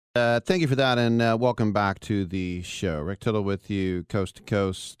Thank you for that, and welcome back to the show. Rick Tittle with you, coast to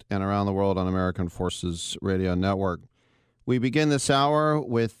coast and around the world on American Forces Radio Network. We begin this hour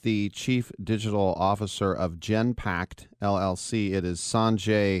with the Chief Digital Officer of Genpact, LLC. It is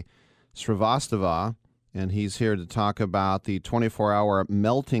Sanjay Srivastava, and he's here to talk about the 24-hour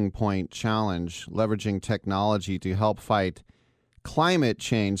Melting Point Challenge, leveraging technology to help fight climate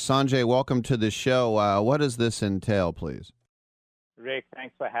change. Sanjay, welcome to the show. What does this entail, please? Rick,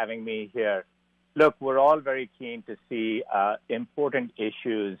 thanks for having me here. Look, we're all very keen to see important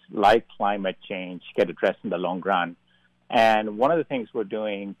issues like climate change get addressed in the long run. And one of the things we're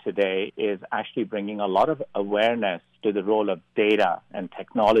doing today is actually bringing a lot of awareness to the role of data and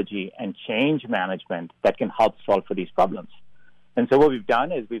technology and change management that can help solve for these problems. And so what we've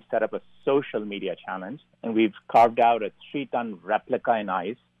done is we've set up a social media challenge, and we've carved out a 3-ton replica in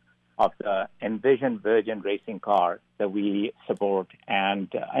ice of the Envision Virgin Racing car that we support and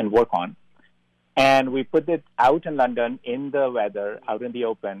work on. And we put it out in London in the weather, out in the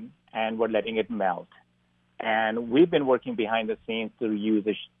open, and we're letting it melt. And we've been working behind the scenes to use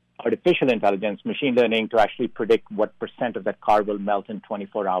artificial intelligence, machine learning, to actually predict what % of that car will melt in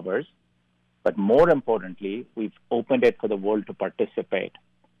 24 hours. But more importantly, we've opened it for the world to participate.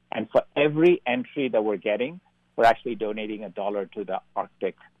 And for every entry that we're getting, we're actually donating $1 to the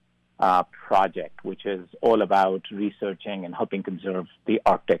Arctic project, which is all about researching and helping conserve the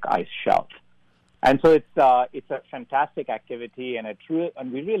Arctic ice shelf. And so it's a fantastic activity, and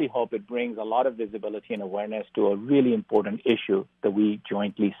we really hope it brings a lot of visibility and awareness to a really important issue that we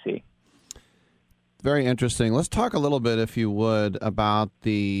jointly see. Very interesting. Let's talk a little bit, if you would, about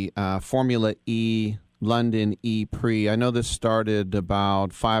the Formula E London E-Prix. I know this started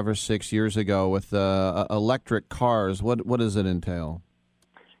about 5 or 6 years ago with electric cars. What does it entail?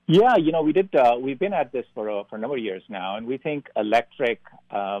 Yeah, we've been at this for a number of years now, and we think electric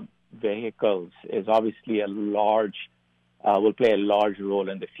vehicles is obviously will play a large role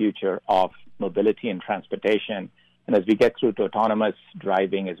in the future of mobility and transportation. And as we get through to autonomous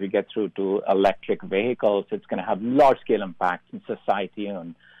driving, as we get through to electric vehicles, it's going to have large-scale impacts in society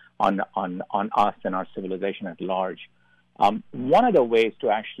and on us and our civilization at large. One of the ways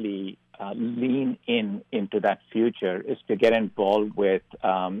to actually lean into that future is to get involved with,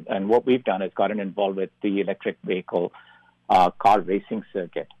 and what we've done is gotten involved with the electric vehicle car racing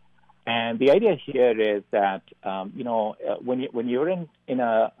circuit. And the idea here is that when you're in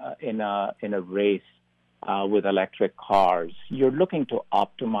a race with electric cars, you're looking to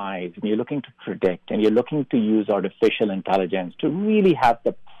optimize, and you're looking to predict, and you're looking to use artificial intelligence to really have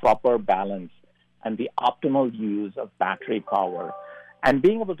the proper balance and the optimal use of battery power. And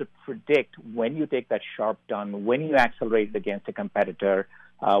being able to predict when you take that sharp turn, when you accelerate against a competitor,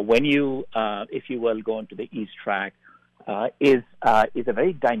 when you, if you will, go into the east track, is a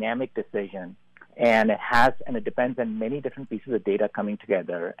very dynamic decision, and it depends on many different pieces of data coming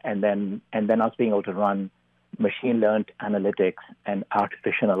together, and then us being able to run machine learned analytics and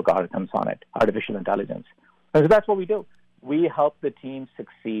artificial algorithms on it, artificial intelligence. And so that's what we do. We help the team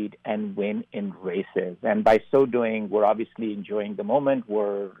succeed and win in races, and by so doing, we're obviously enjoying the moment.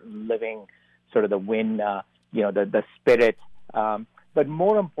 We're living sort of the win, the spirit. But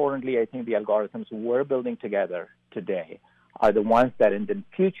more importantly, I think the algorithms we're building together today are the ones that in the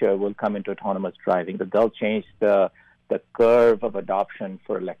future will come into autonomous driving, that they'll change the curve of adoption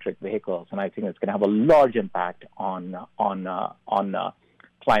for electric vehicles. And I think it's going to have a large impact on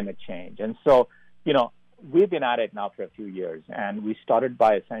climate change. And so, we've been at it now for a few years, and we started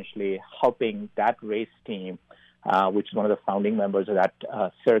by essentially helping that race team, which is one of the founding members of that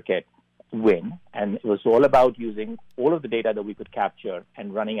circuit, win. And it was all about using all of the data that we could capture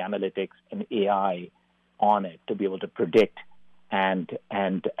and running analytics and AI on it to be able to predict and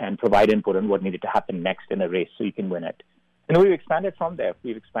provide input on what needed to happen next in a race so you can win it. And we've expanded from there.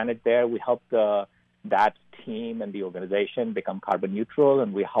 We helped that team and the organization become carbon neutral,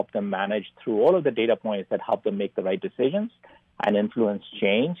 and we help them manage through all of the data points that help them make the right decisions and influence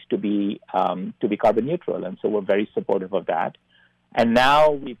change to be carbon neutral. And so we're very supportive of that. And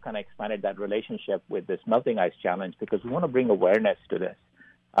now we've kind of expanded that relationship with this melting ice challenge because we want to bring awareness to this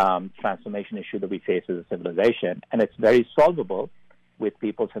transformation issue that we face as a civilization. And it's very solvable with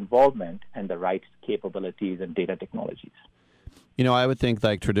people's involvement and the right capabilities and data technologies. I would think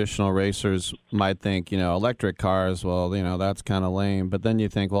like traditional racers might think, electric cars, well, that's kind of lame. But then you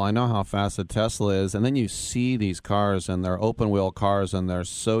think, well, I know how fast a Tesla is. And then you see these cars, and they're open wheel cars, and they're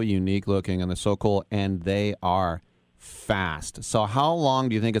so unique looking, and they're so cool, and they are fast. So how long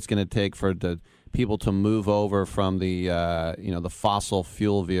do you think it's going to take for the people to move over from the the fossil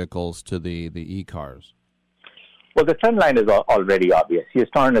fuel vehicles to the e-cars? Well, the trend line is already obvious. You're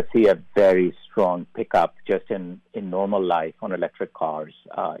starting to see a very strong pickup just in normal life on electric cars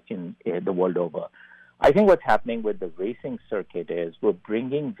in the world over. I think what's happening with the racing circuit is we're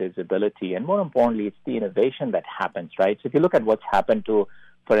bringing visibility, and more importantly, it's the innovation that happens, right? So if you look at what's happened to,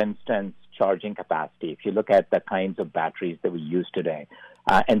 for instance, charging capacity, if you look at the kinds of batteries that we use today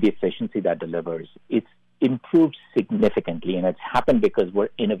and the efficiency that delivers, it's improved significantly, and it's happened because we're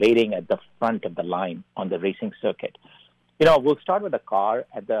innovating at the front of the line on the racing circuit. We'll start with a car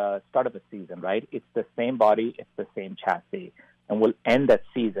at the start of a season, right? It's the same body, it's the same chassis, and we'll end that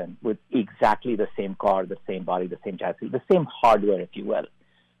season with exactly the same car, the same body, the same chassis, the same hardware, if you will.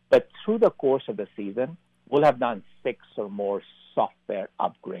 But through the course of the season, we'll have done 6 or more software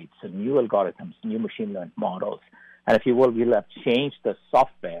upgrades, so new algorithms, new machine learned models. And if you will, we'll have changed the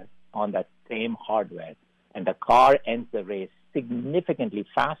software on that same hardware, and the car ends the race significantly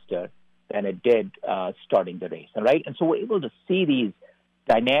faster than it did starting the race, all right? And so we're able to see these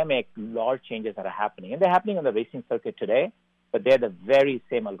dynamic, large changes that are happening. And they're happening on the racing circuit today, but they're the very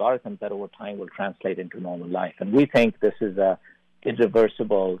same algorithms that over time will translate into normal life. And we think this is a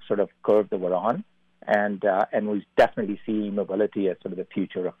irreversible sort of curve that we're on, and we definitely see mobility as sort of the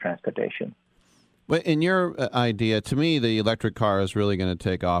future of transportation. Well, in your idea, to me, the electric car is really going to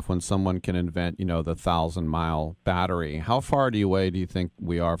take off when someone can invent, the 1,000-mile battery. How far away do you think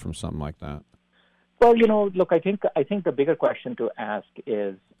we are from something like that? Well, look, I think the bigger question to ask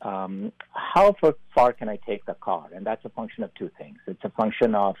is how far can I take the car? And that's a function of 2 things. It's a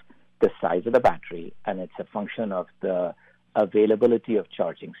function of the size of the battery, and it's a function of the availability of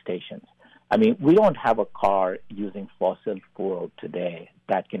charging stations. I mean, we don't have a car using fossil fuel today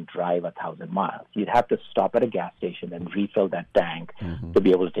that can drive 1,000 miles. You'd have to stop at a gas station and refill that tank to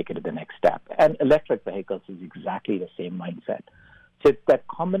be able to take it to the next step. And electric vehicles is exactly the same mindset. So it's that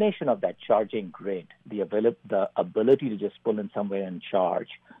combination of that charging grid, the ability to just pull in somewhere and charge,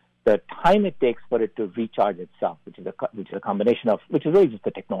 the time it takes for it to recharge itself, which is a combination of, which is really just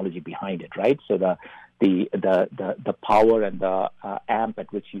the technology behind it, right? So the power and the amp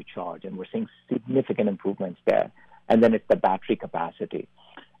at which you charge, and we're seeing significant improvements there. And then it's the battery capacity.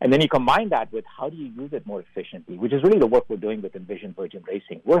 And then you combine that with how do you use it more efficiently, which is really the work we're doing with Envision Virgin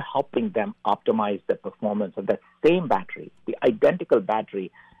Racing. We're helping them optimize the performance of that same battery, the identical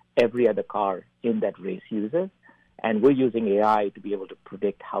battery every other car in that race uses. And we're using AI to be able to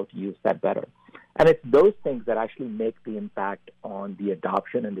predict how to use that better. And it's those things that actually make the impact on the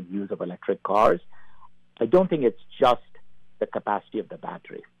adoption and the use of electric cars. I don't think it's just the capacity of the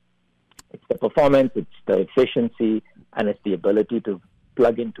battery. It's the performance, it's the efficiency, and it's the ability to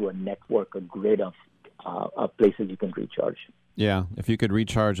plug into a network, a grid of places you can recharge. Yeah, if you could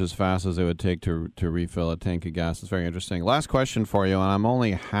recharge as fast as it would take to refill a tank of gas, it's very interesting. Last question for you, and I'm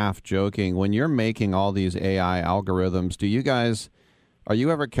only half joking. When you're making all these AI algorithms, are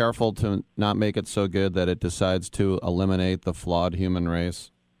you ever careful to not make it so good that it decides to eliminate the flawed human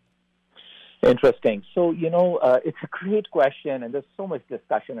race? Interesting. So, it's a great question, and there's so much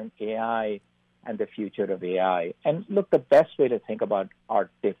discussion on AI and the future of AI. And look, the best way to think about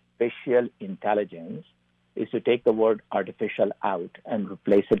artificial intelligence is to take the word artificial out and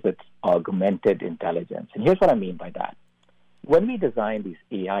replace it with augmented intelligence. And here's what I mean by that. When we design these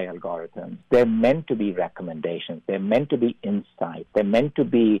AI algorithms, they're meant to be recommendations. They're meant to be insights. They're meant to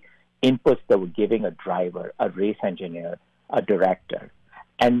be inputs that we're giving a driver, a race engineer, a director,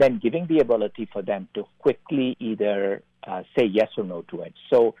 and then giving the ability for them to quickly either say yes or no to it.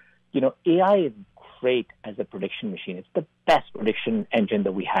 So, AI is great as a prediction machine. It's the best prediction engine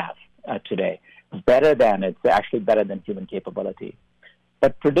that we have today. It's actually better than human capability.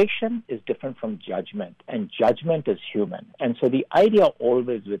 But prediction is different from judgment, and judgment is human. And so the idea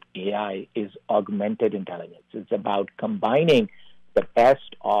always with AI is augmented intelligence. It's about combining the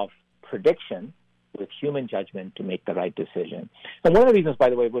best of prediction with human judgment to make the right decision. And one of the reasons, by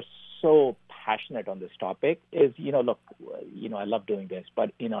the way, we're so passionate on this topic is, I love doing this,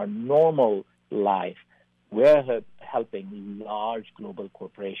 but in our normal life, we're helping large global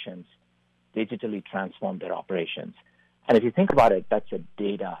corporations digitally transform their operations. And if you think about it, that's a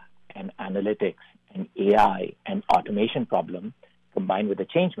data and analytics and AI and automation problem combined with a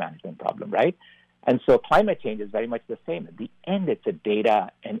change management problem, right? And so climate change is very much the same. At the end, it's a data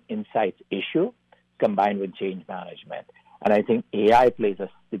and insights issue combined with change management. And I think AI plays a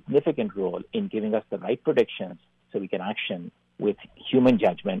significant role in giving us the right predictions so we can action with human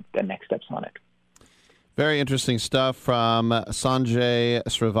judgment the next steps on it. Very interesting stuff from Sanjay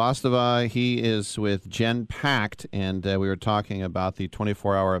Srivastava. He is with Genpact, and we were talking about the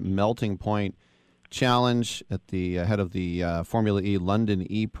 24-hour melting point challenge at the head of the Formula E London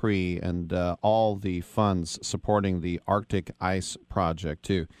E-Prix and all the funds supporting the Arctic Ice Project,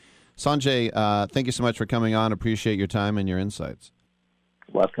 too. Sanjay, thank you so much for coming on. Appreciate your time and your insights.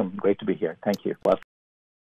 Welcome. Great to be here. Thank you. Welcome.